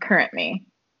current me.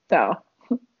 So.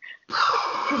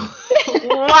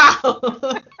 Wow.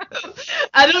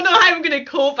 I don't know how I'm going to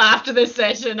cope after this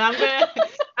session. After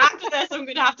this, I'm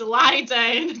going to have to lie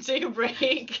down and take a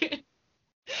break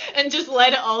and just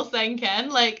let it all sink in.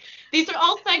 these are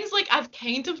all things like I've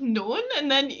kind of known,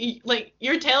 and then like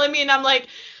you're telling me, and I'm like,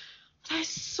 that's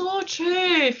so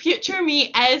true. Future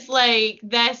me is like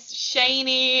this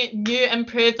shiny, new,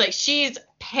 improved. Like she's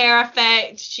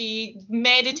perfect. She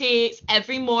meditates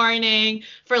every morning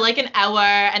for like an hour,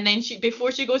 and then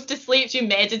before she goes to sleep, she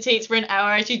meditates for an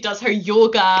hour. She does her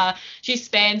yoga. She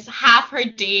spends half her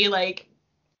day like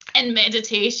in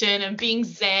meditation and being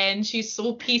zen. She's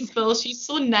so peaceful. She's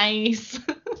so nice.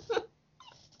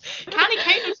 Can I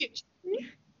count on future?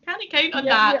 Can I count on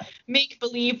that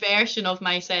make-believe version of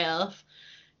myself?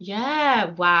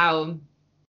 Yeah, wow.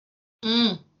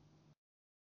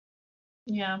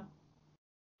 Yeah.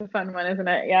 It's a fun one, isn't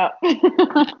it? Yeah.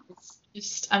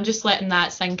 I'm just letting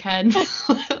that sink in.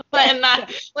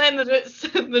 letting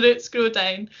the roots grow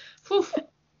down. Whew.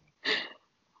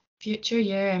 Future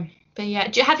year. But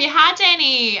yeah, have you had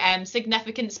any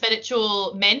significant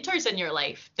spiritual mentors in your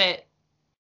life that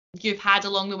you've had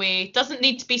along the way? Doesn't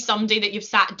need to be somebody that you've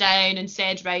sat down and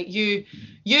said, right, you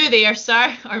there,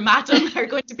 sir or madam, are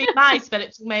going to be my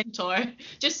spiritual mentor.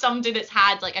 Just somebody that's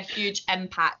had like a huge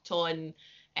impact on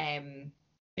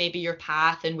maybe your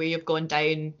path and where you've gone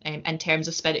down in terms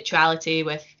of spirituality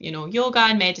with, you know, yoga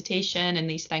and meditation and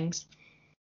these things.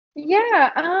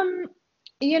 Yeah,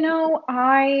 you know,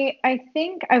 I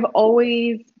think I've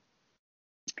always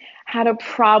had a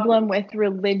problem with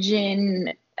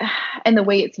religion and the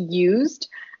way it's used.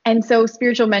 And so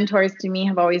spiritual mentors to me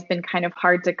have always been kind of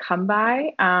hard to come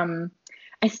by.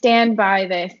 I stand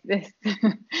by this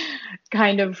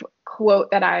kind of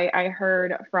quote that I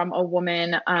heard from a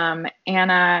woman,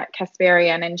 Anna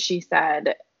Kasparian, and she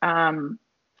said,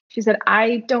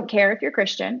 I don't care if you're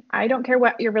Christian. I don't care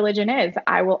what your religion is.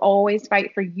 I will always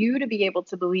fight for you to be able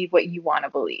to believe what you want to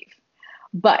believe.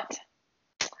 But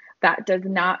that does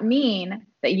not mean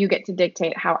that you get to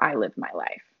dictate how I live my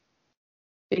life,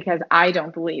 because I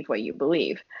don't believe what you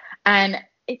believe. And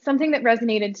it's something that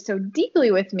resonated so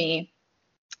deeply with me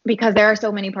because there are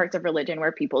so many parts of religion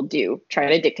where people do try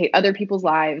to dictate other people's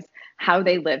lives, how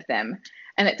they live them.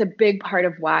 And it's a big part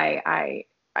of why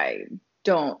I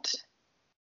don't,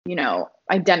 you know,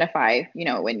 identify, you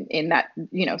know, in that,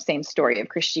 you know, same story of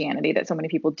Christianity that so many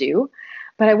people do.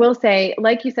 But I will say,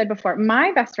 like you said before,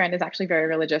 my best friend is actually very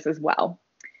religious as well.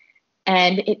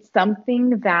 And it's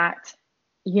something that,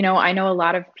 you know, I know a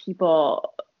lot of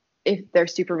people, if they're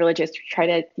super religious, try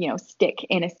to, you know, stick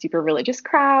in a super religious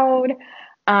crowd.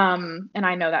 And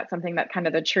I know that's something that kind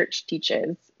of the church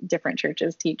teaches, different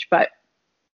churches teach, but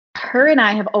her and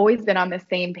I have always been on the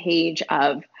same page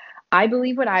of, I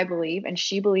believe what I believe and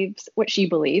she believes what she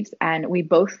believes. And we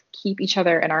both keep each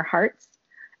other in our hearts,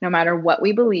 no matter what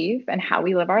we believe and how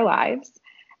we live our lives.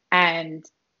 And,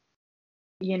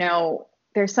 you know,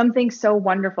 there's something so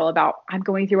wonderful about, I'm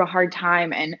going through a hard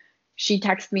time and she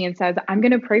texts me and says, I'm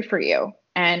going to pray for you.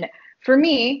 And for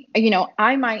me, you know,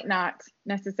 I might not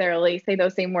necessarily say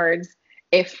those same words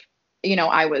if, you know,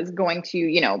 I was going to,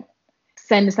 you know,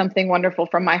 send something wonderful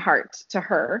from my heart to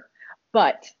her,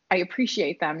 but I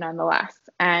appreciate them nonetheless.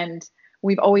 And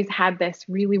we've always had this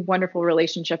really wonderful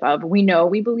relationship of, we know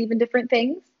we believe in different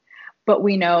things, but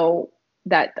we know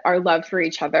that our love for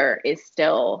each other is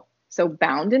still so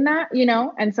bound in that, you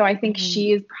know? And so I think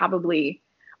she is probably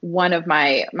one of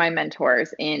my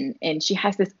mentors and she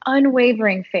has this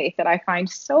unwavering faith that I find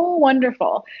so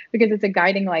wonderful because it's a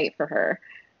guiding light for her.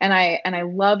 And I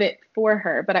love it for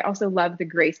her, but I also love the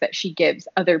grace that she gives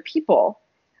other people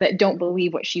that don't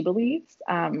believe what she believes,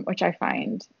 which I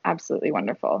find absolutely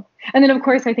wonderful. And then, of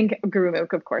course, I think Guru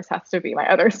Mook, of course, has to be my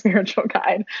other spiritual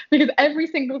guide, because every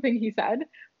single thing he said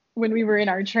when we were in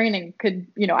our training could,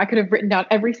 you know, I could have written down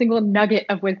every single nugget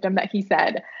of wisdom that he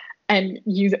said and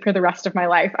use it for the rest of my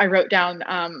life. I wrote down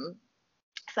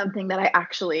something that I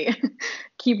actually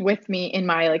keep with me in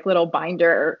my like little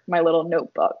binder, my little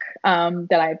notebook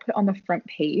that I put on the front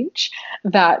page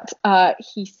that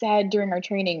he said during our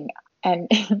training.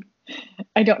 And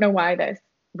I don't know why this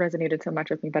resonated so much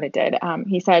with me, but it did.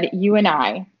 He said, you and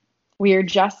I, we are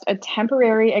just a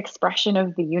temporary expression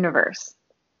of the universe.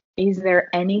 Is there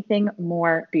anything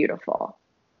more beautiful?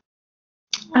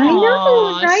 Aww, I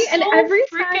know, right? So and every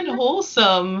freaking time,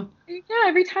 wholesome. Yeah,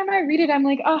 every time I read it, I'm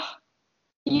like, oh,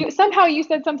 you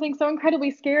said something so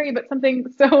incredibly scary, but something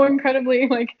so incredibly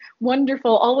like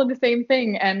wonderful, all of the same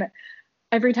thing. And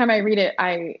every time I read it,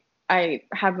 I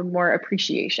have a more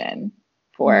appreciation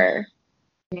for,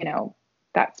 you know,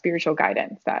 that spiritual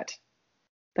guidance that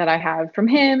I have from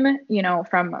him, you know,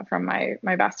 from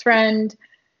my best friend.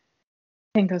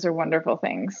 I think those are wonderful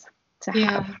things to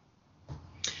have.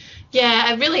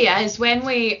 Yeah, it really is. When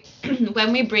we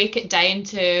break it down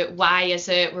to why is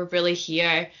it we're really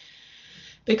here,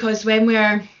 because when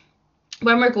we're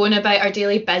when we're going about our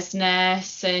daily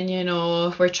business and, you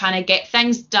know, we're trying to get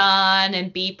things done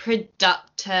and be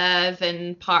productive,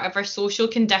 and part of our social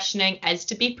conditioning is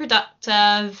to be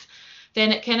productive,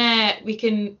 then we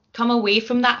can come away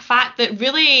from that fact that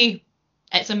really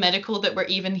it's a miracle that we're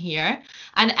even here.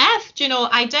 And if, you know,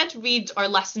 I did read or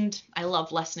listened, I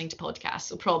love listening to podcasts,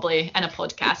 so probably in a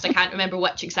podcast, I can't remember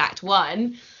which exact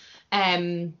one,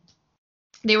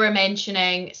 they were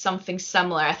mentioning something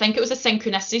similar. I think it was a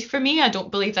synchronicity for me. I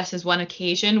don't believe this is one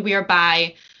occasion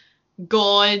whereby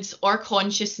God or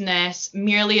consciousness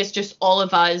merely is just all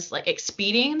of us like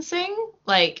experiencing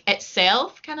like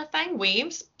itself kind of thing,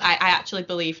 waves. I actually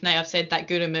believe now I've said that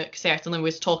Gurumukh certainly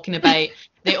was talking about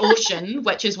the ocean,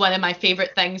 which is one of my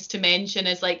favorite things to mention,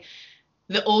 is like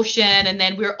the ocean, and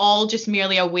then we're all just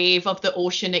merely a wave of the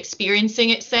ocean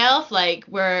experiencing itself. Like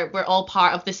we're all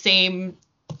part of the same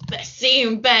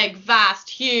big, vast,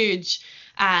 huge,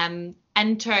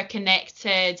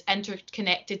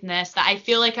 interconnectedness that I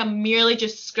feel like I'm merely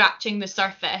just scratching the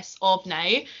surface of now,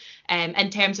 in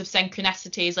terms of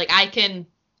synchronicities. Like I'm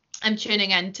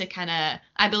tuning in to kind of,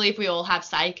 I believe we all have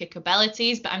psychic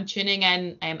abilities, but I'm tuning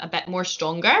in a bit more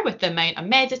stronger with the amount of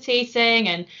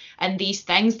meditating and these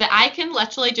things, that I can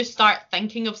literally just start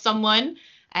thinking of someone,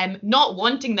 not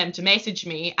wanting them to message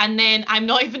me, and then I'm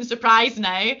not even surprised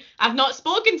now. I've not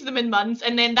spoken to them in months,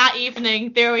 and then that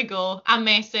evening, there we go, a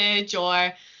message,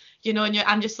 or you know, and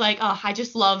I'm just like, oh,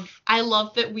 I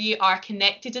love that we are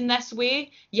connected in this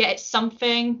way. Yet it's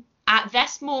something at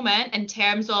this moment, in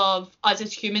terms of us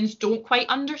as humans, don't quite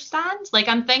understand. Like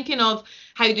I'm thinking of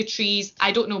how the trees,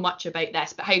 I don't know much about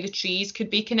this, but how the trees could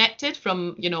be connected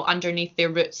from, you know, underneath their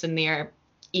roots and their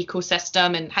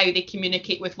ecosystem, and how they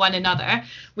communicate with one another,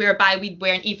 whereby we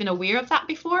weren't even aware of that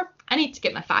before. I need to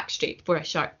get my facts straight before I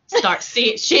start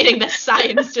sharing this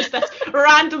science, just this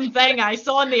random thing I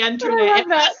saw on the internet. It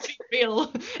must be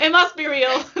real. It must be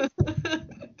real.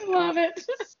 Love it.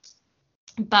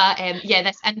 But yeah,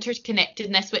 this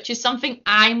interconnectedness, which is something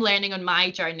I'm learning on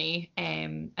my journey,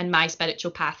 and my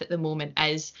spiritual path at the moment,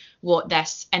 is what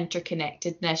this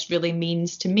interconnectedness really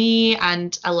means to me,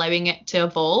 and allowing it to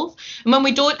evolve. And when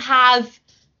we don't have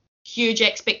huge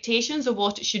expectations of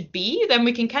what it should be, then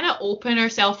we can kind of open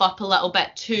ourselves up a little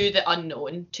bit to the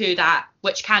unknown, to that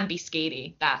which can be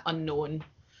scary, that unknownness,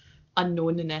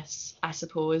 I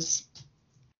suppose.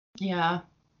 Yeah.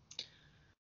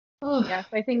 Oh. Yes,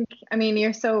 I mean,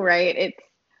 you're so right. It's,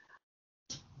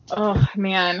 oh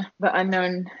man, the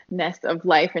unknownness of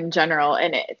life in general.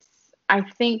 And I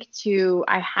think too,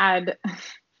 I had,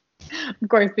 of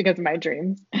course, because of my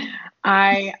dreams,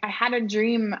 I had a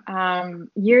dream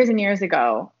years and years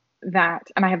ago that,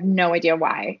 and I have no idea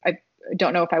why. I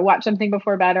don't know if I watched something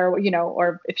before bed, or, you know,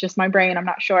 or it's just my brain, I'm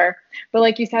not sure. But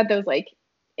like you said, those like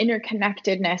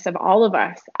interconnectedness of all of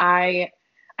us, I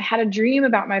had a dream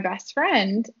about my best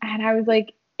friend, and I was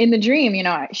like, in the dream, you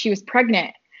know, she was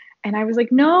pregnant, and I was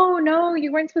like, no,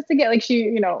 you weren't supposed to get, like, she,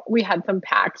 you know, we had some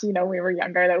pact, you know, we were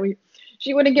younger, that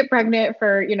she wouldn't get pregnant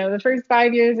for, you know, the first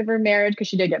 5 years of her marriage, because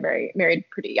she did get married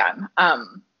pretty young.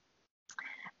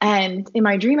 And in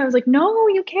my dream, I was like, no,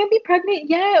 you can't be pregnant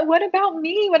yet. What about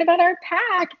me? What about our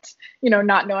pact? You know,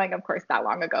 not knowing, of course, that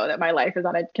long ago that my life is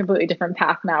on a completely different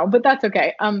path now, but that's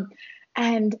okay.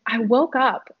 And I woke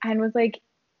up and was like,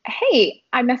 hey,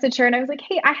 I messaged her and I was like,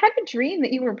 hey, I had a dream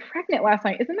that you were pregnant last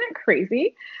night. Isn't that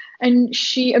crazy? And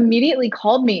she immediately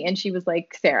called me and she was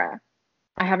like, Sarah,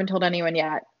 I haven't told anyone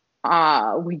yet.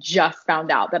 We just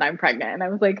found out that I'm pregnant. And I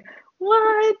was like,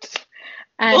 what?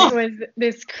 And It was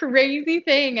this crazy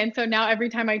thing. And so now every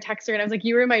time I text her and I was like,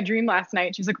 you were in my dream last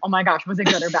night, she's like, oh my gosh, was it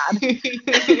good or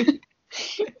bad?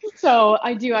 So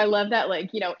I love that,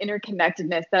 like, you know,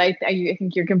 interconnectedness, that I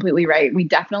think you're completely right. We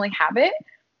definitely have it.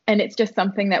 And it's just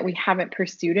something that we haven't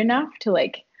pursued enough to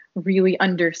like really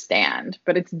understand,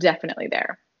 but it's definitely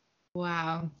there.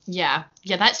 Wow. Yeah.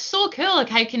 Yeah, that's so cool. Like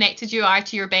how connected you are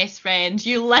to your best friend.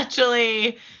 You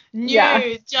literally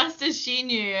knew just as she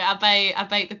knew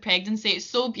about the pregnancy. It's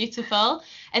so beautiful.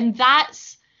 And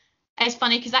it's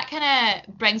funny because that kind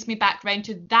of brings me back around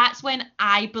to, that's when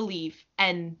I believe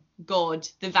in God,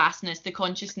 the vastness, the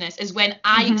consciousness, is when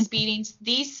I experience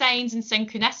these signs and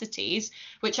synchronicities,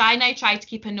 which I now try to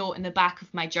keep a note in the back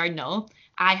of my journal.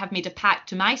 I have made a pact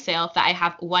to myself that I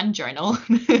have one journal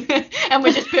and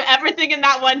we just put everything in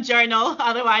that one journal.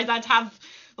 Otherwise I'd have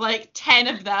like 10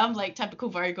 of them, like typical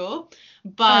Virgo.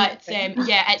 But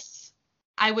yeah,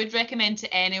 I would recommend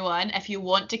to anyone, if you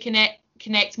want to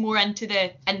connect more into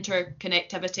the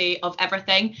interconnectivity of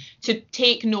everything, to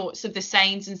take notes of the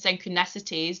signs and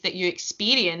synchronicities that you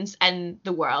experience in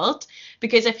the world.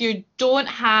 Because if you don't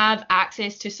have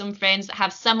access to some friends that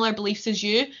have similar beliefs as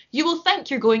you will think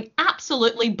you're going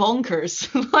absolutely bonkers.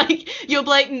 Like, you'll be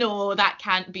like, no, that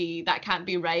can't be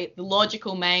right. The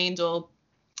logical mind will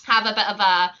have a bit of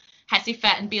a hissy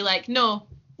fit and be like, no,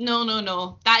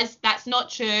 that's not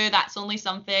true. That's only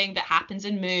something that happens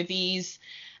in movies.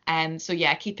 So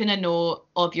yeah, keeping a note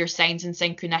of your signs and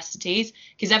synchronicities,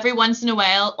 because every once in a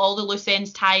while all the loose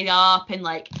ends tie up and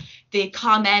like they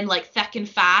come in like thick and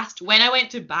fast. When I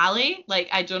went to Bali, like,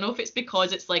 I don't know if it's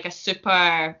because it's like a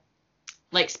super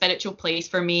like spiritual place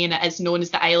for me, and it is known as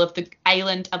the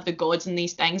island of the gods and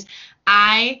these things.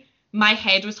 My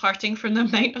head was hurting from the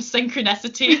amount of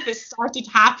synchronicity that started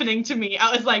happening to me.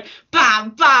 I was like,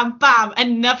 bam, bam, bam.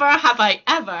 And never have I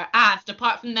ever asked,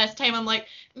 apart from this time, I'm like,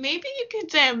 maybe you could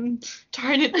turn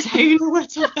it down a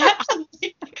little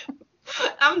bit.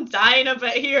 I'm dying a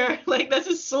bit here. Like, this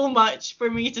is so much for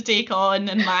me to take on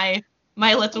in my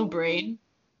little brain.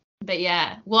 But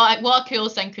yeah, what a cool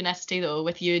synchronicity though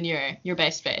with you and your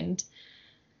best friend.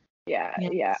 Yeah.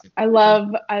 I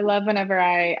love whenever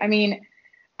I mean,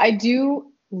 I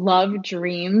do love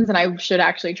dreams, and I should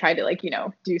actually try to like,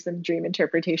 do some dream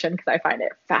interpretation because I find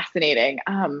it fascinating.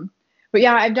 But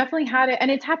yeah, I've definitely had it,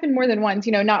 and it's happened more than once,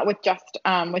 not with just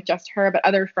her, but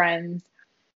other friends,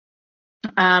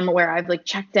 where I've like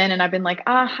checked in and I've been like,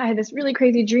 I had this really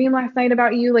crazy dream last night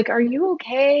about you. Like, are you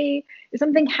okay? Is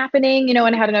something happening? And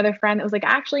I had another friend that was like,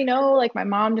 actually, no, like my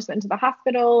mom just went to the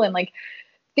hospital, and like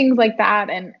things like that.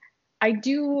 And I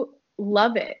do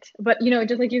love it. But,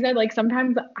 just like you said, like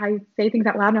sometimes I say things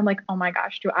out loud and I'm like, oh my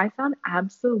gosh, do I sound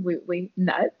absolutely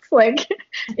nuts? Like,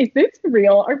 is this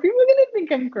real? Are people going to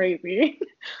think I'm crazy?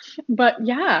 But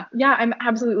yeah, I'm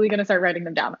absolutely going to start writing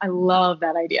them down. I love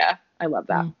that idea. I love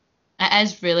that. It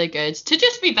is really good to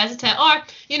just revisit it, or,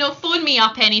 phone me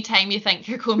up anytime you think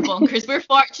you're going bonkers. We're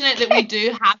fortunate that we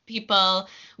do have people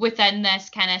within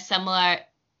this kind of similar.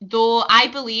 Though I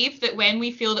believe that when we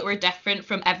feel that we're different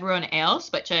from everyone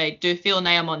else, which I do feel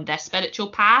now I'm on this spiritual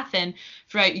path, and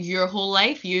throughout your whole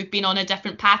life, you've been on a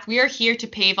different path, we are here to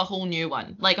pave a whole new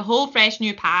one, like a whole fresh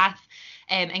new path,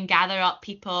 and gather up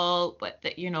people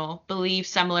that, believe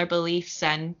similar beliefs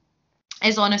and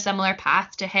is on a similar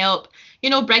path to help,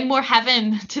 bring more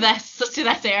heaven to this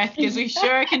earth, because we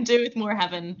sure can do with more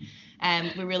heaven.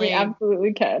 We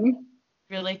absolutely can.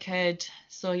 Really could.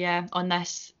 So yeah, on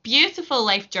this beautiful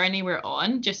life journey we're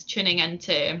on, just tuning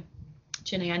into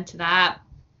that.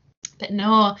 But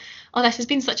no, this has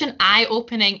been such an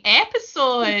eye-opening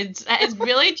episode. It is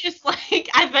really just like,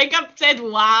 I think I've said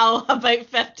wow about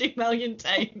 50 million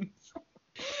times.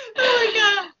 Oh my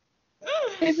god.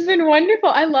 It's been wonderful.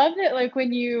 I loved it. Like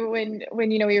when we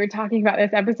were talking about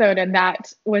this episode and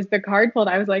that was the card pulled,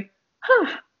 I was like,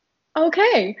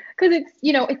 okay, because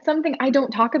it's something I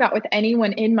don't talk about with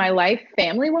anyone in my life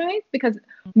family-wise, because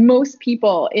most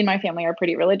people in my family are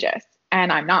pretty religious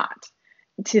and I'm not,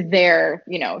 to their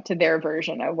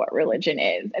version of what religion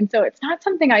is. And so it's not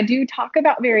something I do talk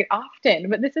about very often,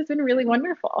 but this has been really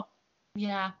wonderful.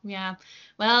 Yeah.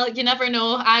 Well, you never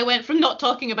know. I went from not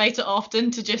talking about it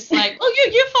often to just like,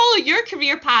 you follow your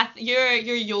career path, your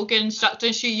yoga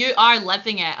instructor, so you are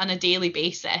living it on a daily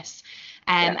basis.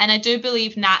 And I do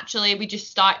believe naturally we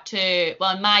just start to,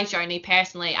 well, in my journey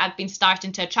personally, I've been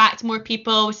starting to attract more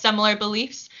people with similar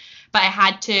beliefs, but I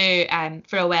had to,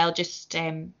 for a while, just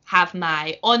have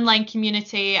my online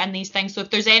community and these things. So if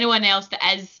there's anyone else that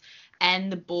is in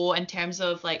the boat in terms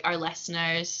of like our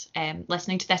listeners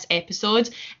listening to this episode,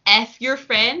 if your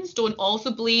friends don't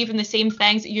also believe in the same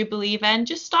things that you believe in,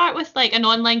 just start with like an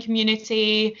online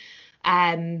community,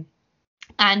 and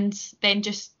then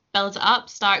just build it up,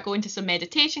 start going to some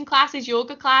meditation classes,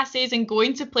 yoga classes, and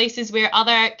going to places where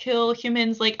other cool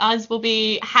humans like us will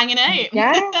be hanging out.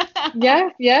 Yes.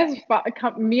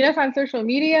 Meet us on social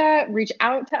media, reach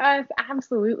out to us.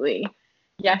 Absolutely.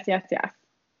 Yes.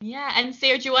 Yeah, and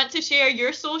Sarah, do you want to share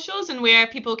your socials and where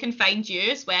people can find you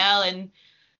as well, and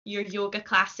your yoga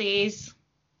classes?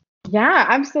 Yeah,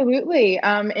 absolutely.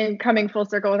 And coming full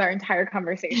circle with our entire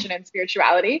conversation and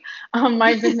spirituality,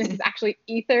 my business is actually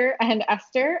Ether and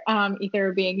Esther.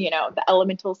 Ether being, the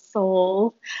elemental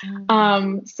soul.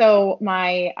 So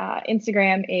my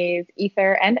Instagram is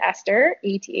Ether and Esther,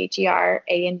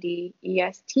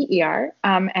 ETHERANDESTER.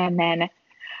 And then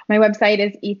my website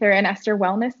is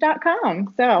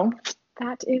etherandestherwellness.com. So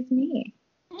that is me.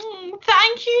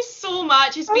 Thank you so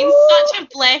much. It's been such a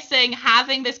blessing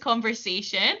having this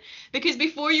conversation, because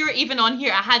before you were even on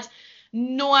here, I had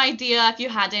no idea if you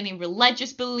had any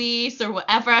religious beliefs or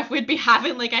whatever. We'd be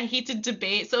having like a heated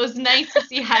debate. So it was nice to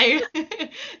see how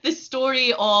the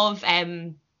story of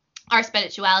our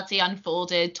spirituality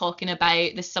unfolded, talking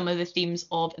about some of the themes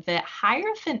of the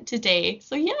Hierophant today.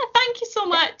 So yeah, thank you so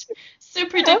much.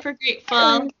 Super duper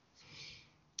grateful.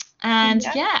 And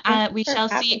we shall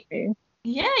see.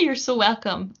 Yeah, you're so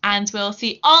welcome. And we'll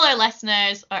see all our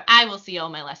listeners, or I will see all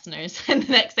my listeners in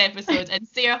the next episode. And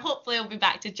Sarah hopefully will be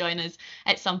back to join us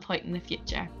at some point in the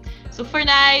future. So for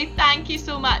now, thank you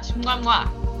so much. Mwah,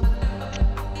 mwah.